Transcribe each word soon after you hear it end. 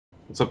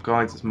What's up,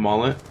 guys? It's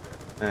Mullet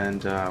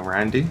and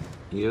Randy.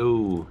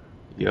 Yo,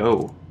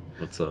 Yo.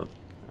 what's up?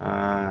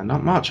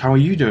 Not much. How are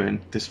you doing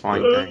this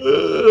fine day?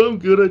 I'm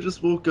good. I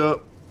just woke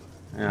up.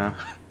 Yeah.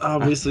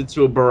 Obviously,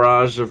 to a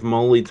barrage of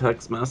moley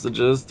text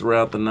messages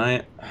throughout the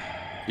night.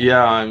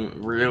 Yeah,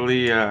 I'm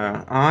really.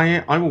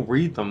 I will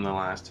read them the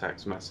last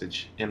text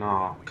message in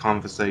our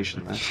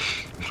conversation list.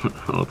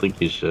 I don't think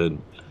you should.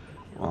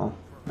 Well,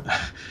 let's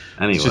just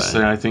Anyway,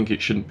 say I think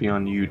it shouldn't be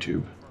on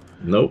YouTube.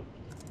 nope.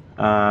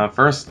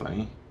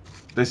 Firstly,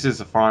 this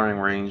is a firing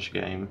range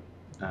game.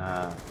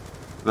 Uh,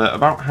 that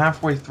about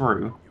halfway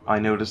through, I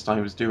noticed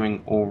I was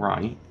doing all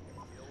right,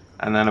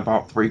 and then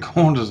about three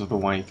quarters of the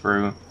way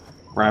through,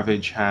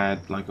 Ravage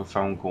had like a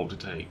phone call to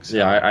take.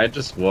 Yeah, So I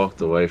just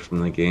walked away from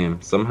the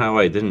game. Somehow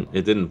I didn't.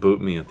 It didn't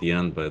boot me at the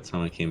end by the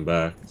time I came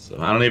back. So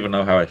I don't even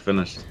know how I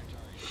finished.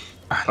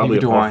 Probably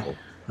neither a do I. puzzle.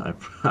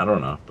 I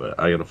don't know, but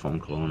I got a phone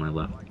call and I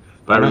left.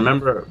 But I I don't.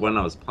 remember when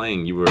I was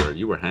playing, you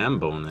were ham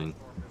boning.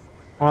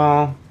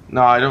 Well,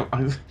 no, I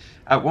don't.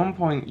 At one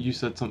point, you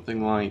said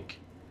something like,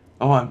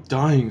 "Oh, I'm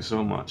dying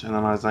so much," and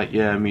then I was like,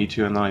 "Yeah, me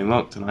too." And then I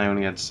looked, and I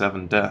only had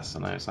 7 deaths,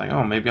 and I was like,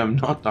 "Oh, maybe I'm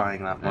not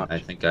dying that I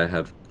much." think I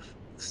had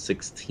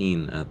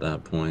 16 at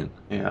that point.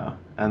 Yeah,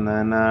 and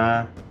then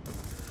I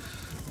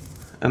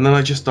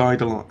just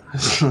died a lot.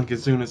 Like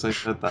as soon as I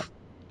said that,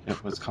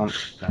 it was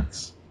constant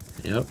deaths.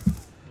 Yep.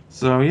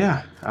 So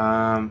yeah,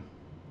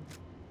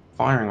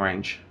 firing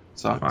range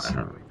sucks.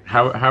 Fire.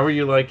 How are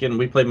you liking?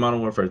 We played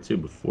Modern Warfare 2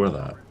 before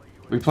that.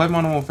 We played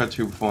Modern Warfare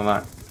 2 before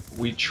that.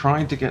 We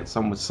tried to get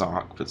some with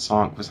Sark, but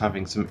Sark was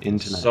having some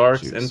internet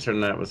Sark's issues.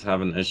 internet was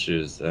having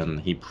issues, and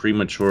he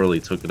prematurely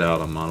took it out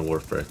on Modern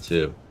Warfare 2.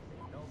 So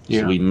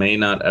Yeah, we may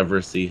not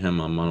ever see him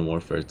on Modern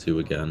Warfare 2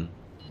 again.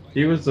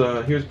 he was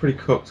pretty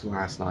cooked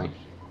last night.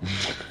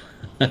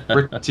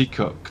 Pretty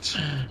cooked.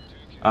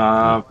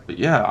 Yeah. But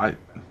yeah,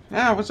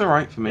 it was all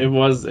right for me.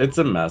 It's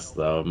a mess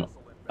though.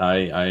 I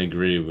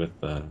agree with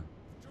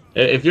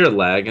if you're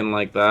lagging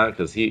like that,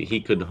 because he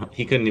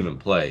couldn't even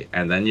play,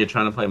 and then you're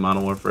trying to play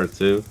Modern Warfare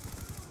 2,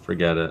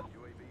 forget it.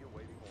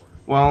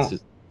 Well,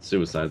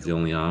 Suicide's the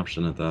only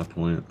option at that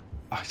point.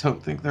 I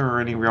don't think there are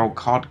any real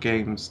COD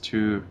games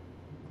to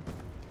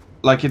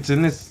like. It's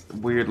in this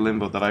weird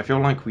limbo that I feel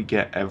like we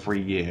get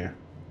every year.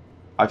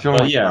 I feel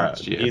Well, like yeah,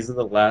 last year. these are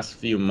the last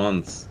few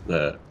months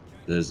that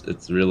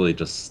it's really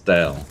just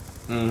stale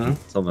Hmm.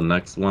 until the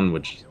next one,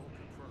 which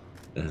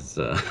is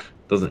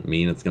doesn't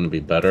mean it's going to be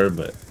better,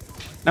 but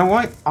Now,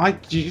 why? I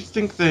do you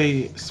think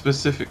they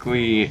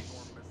specifically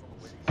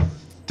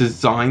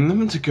design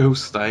them to go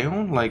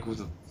stale, like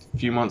with a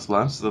few months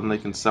left, so then they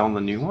can sell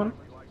the new one?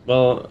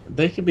 well,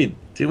 they could be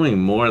doing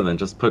more than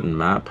just putting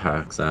map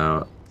packs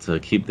out to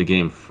keep the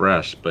game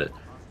fresh, but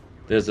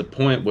there's a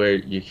point where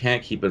you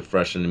can't keep it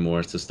fresh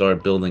anymore to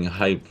start building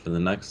hype for the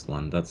next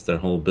one. That's their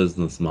whole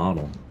business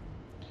model.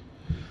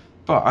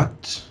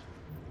 But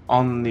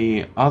on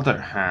the other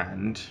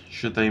hand,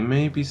 should they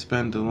maybe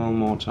spend a little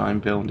more time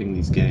building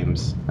these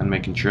games and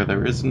making sure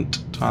there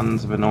isn't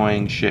tons of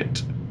annoying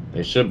shit?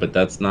 They should, but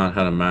that's not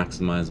how to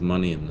maximize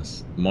money in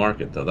this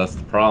market, though. That's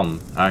the problem.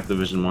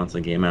 Activision wants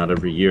a game out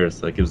every year,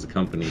 so that gives the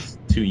companies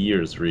 2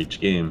 years for each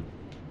game.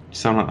 You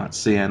sound like that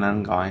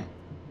CNN guy.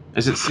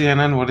 Is it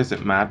CNN? What is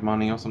it? Mad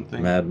Money or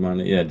something? Mad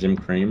Money, yeah, Jim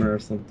Cramer or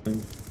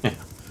something. Yeah.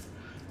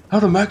 How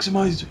to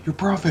maximize your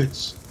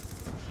profits?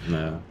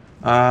 No,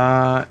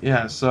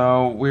 Yeah.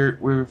 So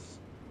we've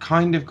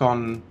kind of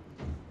gone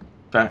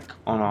back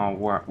on our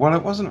word. Well,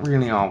 it wasn't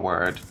really our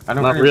word. I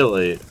don't not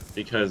really. really,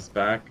 because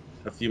back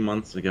a few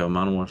months ago,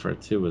 Modern Warfare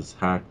 2 was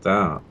hacked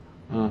out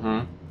Mm-hmm.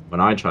 when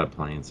I tried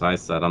playing, so I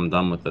said I'm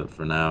done with it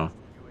for now.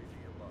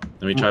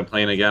 Then we tried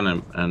playing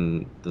again,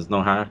 and there's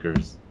no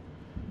hackers.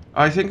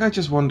 I think I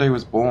just one day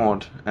was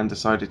bored and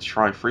decided to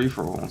try free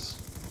for alls.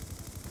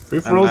 Free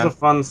for And alls are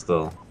fun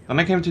still. then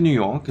I came to New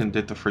York and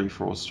did the free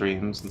for all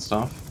streams and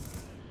stuff.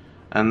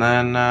 And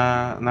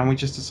then we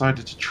just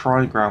decided to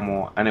try Ground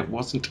War, and it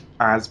wasn't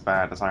as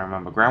bad as I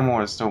remember. Ground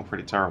War is still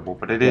pretty terrible,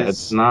 but Yeah,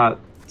 it's not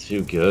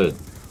too good.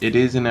 it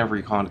is in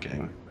every COD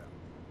game.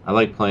 I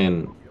like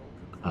playing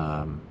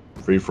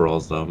free for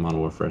alls though, Modern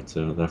Warfare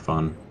 2. They're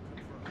fun.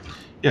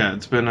 Yeah,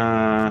 it's been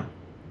a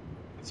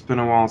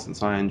while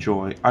since I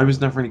enjoy. I was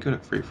never any good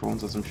at free for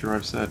alls, as I'm sure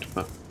I've said,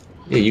 but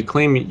Yeah, you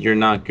claim you're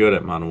not good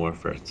at Modern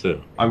Warfare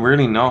 2. I'm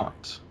really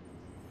not.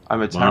 I'm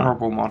a Why don't,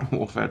 terrible Modern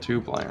Warfare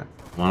 2 player.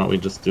 why don't we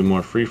just do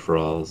more free for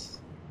alls?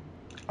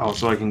 Oh,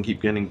 so I can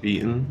keep getting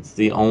beaten. It's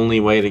the only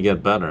way to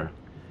get better.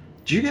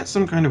 Do you get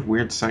some kind of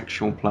weird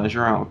sexual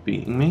pleasure out of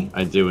beating me?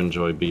 I do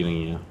enjoy beating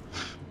you.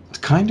 It's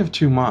kind of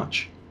too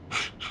much.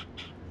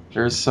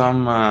 There's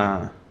some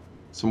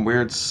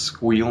weird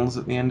squeals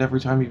at the end every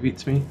time he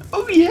beats me.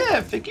 Oh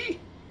yeah, Vicky.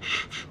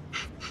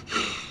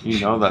 You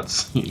know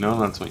that's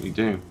what you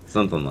do.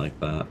 Something like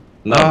that.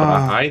 No, but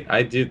Ah,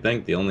 I do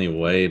think the only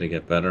way to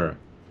get better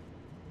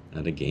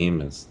at a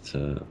game is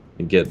to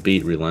get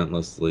beat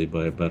relentlessly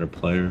by a better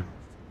player.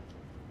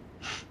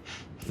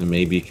 And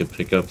maybe you could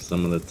pick up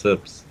some of the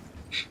tips.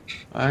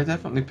 I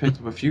definitely picked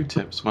up a few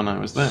tips when I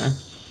was there.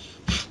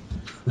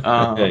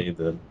 Yeah, Um, you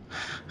did.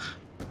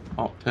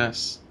 hot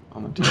piss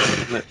on the tip of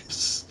your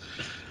lips.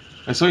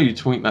 I saw you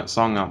tweet that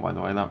song out, by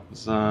the way. That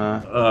was,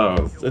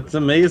 Oh, it's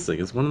amazing.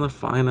 It's one of the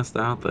finest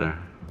out there.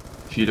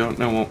 if you don't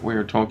know what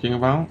we're talking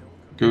about,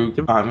 Google,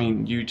 Give, I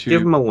mean, give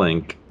YouTube, him a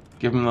link.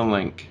 give them the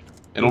link.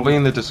 It'll be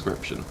in the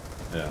description.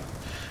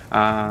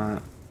 Yeah.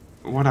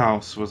 What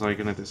else was I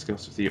going to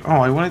discuss with you? Oh,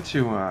 I wanted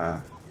to,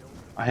 I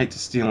hate to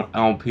steal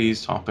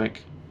LP's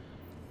topic,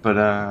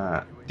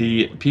 but,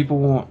 the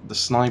people, the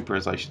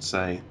snipers, I should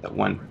say, that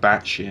went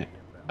batshit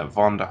at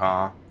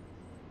Vonderhaar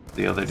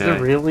the other Is there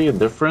day. really a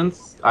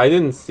difference? I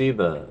didn't see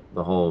the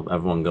whole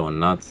everyone going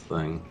nuts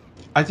thing.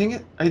 I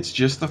think it's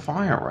just the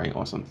fire rate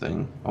or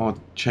something, or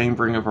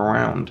chambering of a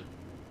round.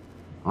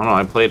 I don't know.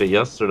 I played it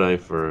yesterday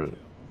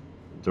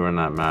during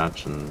that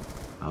match, and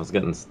I was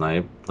getting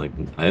sniped. Like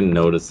I didn't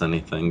notice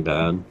anything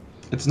bad.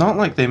 It's not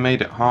like they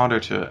made it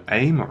harder to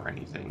aim or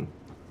anything.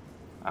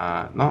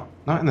 Not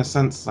in the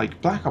sense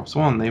like Black Ops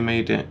 1, they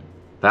made it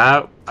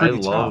That I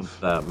pretty love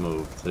tough. that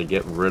move to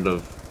get rid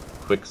of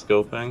quick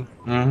scoping,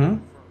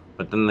 Mm-hmm.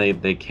 but then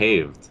they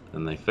caved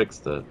and they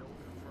fixed it.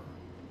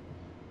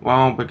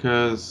 Well,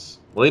 because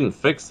Well, they didn't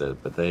fix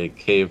it, but they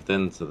caved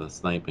into the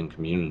sniping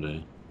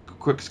community.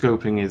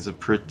 quickscoping is a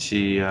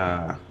pretty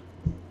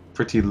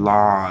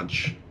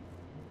large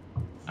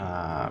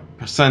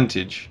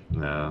percentage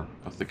Yeah.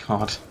 of the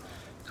COD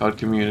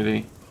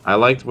community. I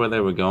liked where they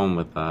were going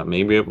with that.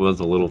 Maybe it was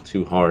a little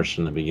too harsh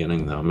in the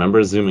beginning, though.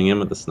 Remember zooming in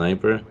with the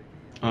sniper?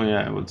 Oh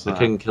yeah, it was I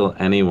couldn't kill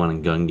anyone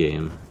in gun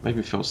game. made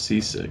me feel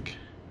seasick.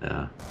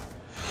 Yeah.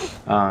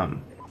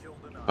 Um,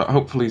 but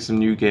hopefully some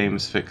new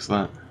games fix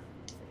that.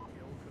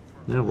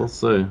 Yeah, we'll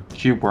see.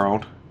 Cube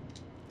World.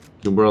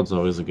 Cube World's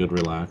always a good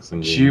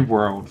relaxing game. Cube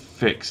World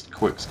fixed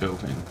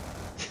quickscoping.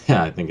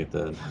 Yeah, I think it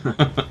did.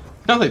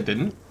 No, they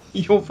didn't.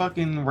 Your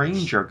fucking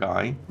ranger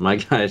guy My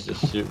guy's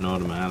just shooting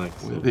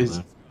automatics. with over his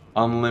there.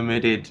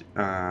 unlimited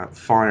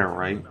fire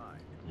rate.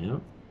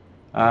 Yep.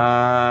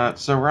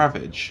 So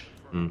Ravage,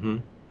 Mm-hmm.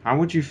 how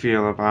would you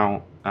feel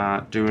about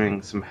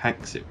doing some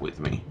Hexit with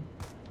me?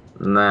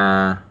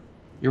 Nah.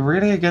 You're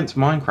really against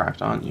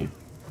Minecraft, aren't you?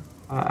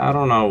 I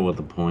don't know what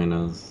the point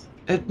is.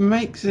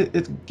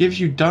 It gives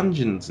you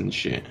dungeons and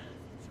shit.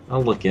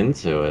 I'll look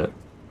into it.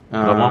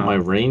 But I want my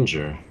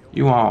ranger.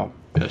 You are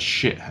a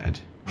shithead.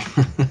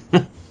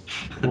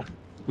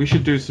 We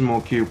should do some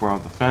more Cube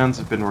World. The fans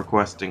have been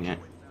requesting it.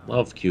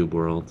 Love Cube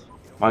World.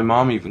 My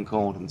mom even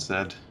called and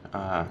said,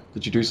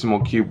 could you do some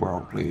more Cube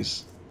World,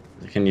 please?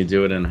 Can you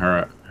do it in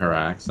her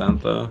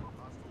accent, though?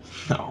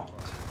 No.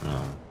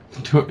 No.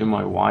 Do it in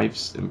my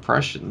wife's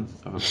impression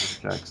of a British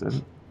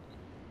accent.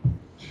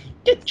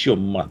 Get your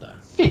mother.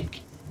 Vic,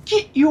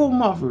 get your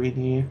mother in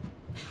here.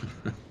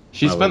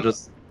 She Oh, spent...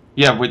 just...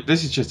 Yeah,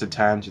 this is just a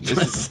tangent.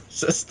 This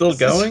is still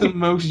this is the going?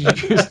 most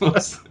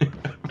useless thing.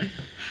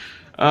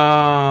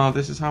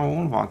 This is how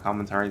all of our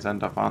commentaries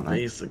end up, aren't they?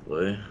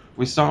 Basically.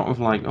 We start with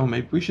like, oh,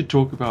 maybe we should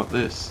talk about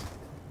this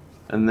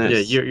and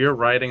this. Yeah, you're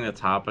writing the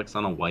topics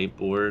on a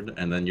whiteboard,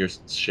 and then you're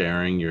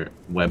sharing your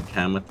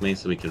webcam with me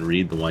so we can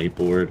read the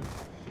whiteboard.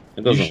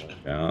 It doesn't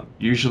work out.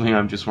 Usually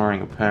I'm just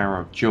wearing a pair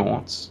of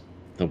jorts.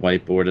 The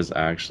whiteboard is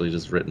actually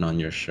just written on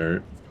your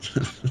shirt.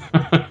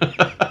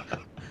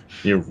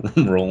 You're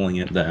rolling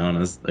it down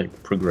as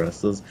it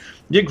progresses.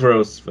 You're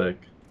gross, Vic.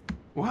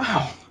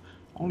 Wow.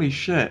 Holy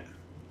shit.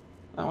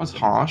 That was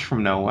harsh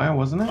from nowhere,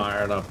 wasn't it?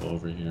 Fired up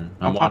over here.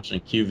 I'm watching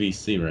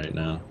QVC right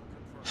now.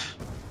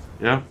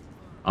 Yeah.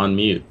 On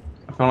mute.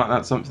 I feel like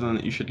that's something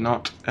that you should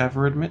not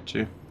ever admit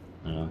to.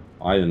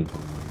 I didn't.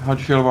 How'd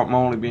you feel about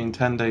Molly being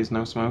 10 days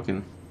no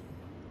smoking?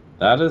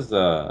 That's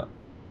a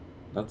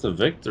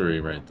victory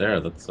right there.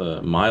 That's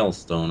a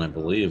milestone, I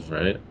believe,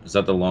 right? Is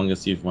that the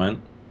longest you've went?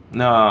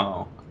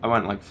 No. I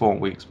went like 4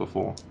 weeks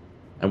before.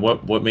 And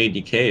what made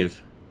you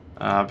cave?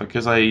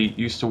 Because I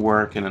used to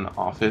work in an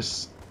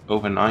office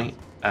overnight,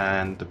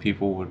 and the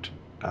people would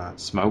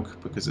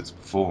smoke because it's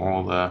before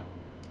all the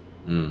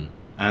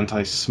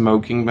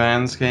anti-smoking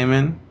bans came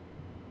in.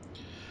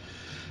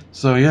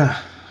 So yeah,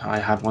 I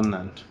had one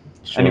then.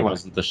 Sure, Anyway. it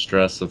wasn't the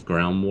stress of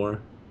ground war?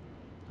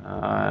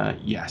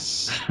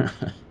 Yes.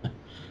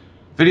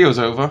 Video's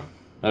over.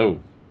 Oh.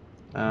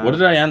 What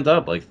did I end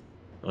up? Like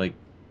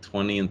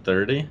 20 and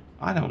 30?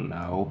 I don't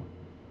know.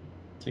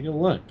 Take a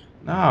look.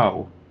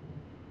 No.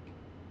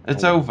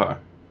 It's over.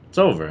 It's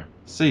over.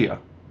 See ya.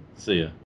 See ya.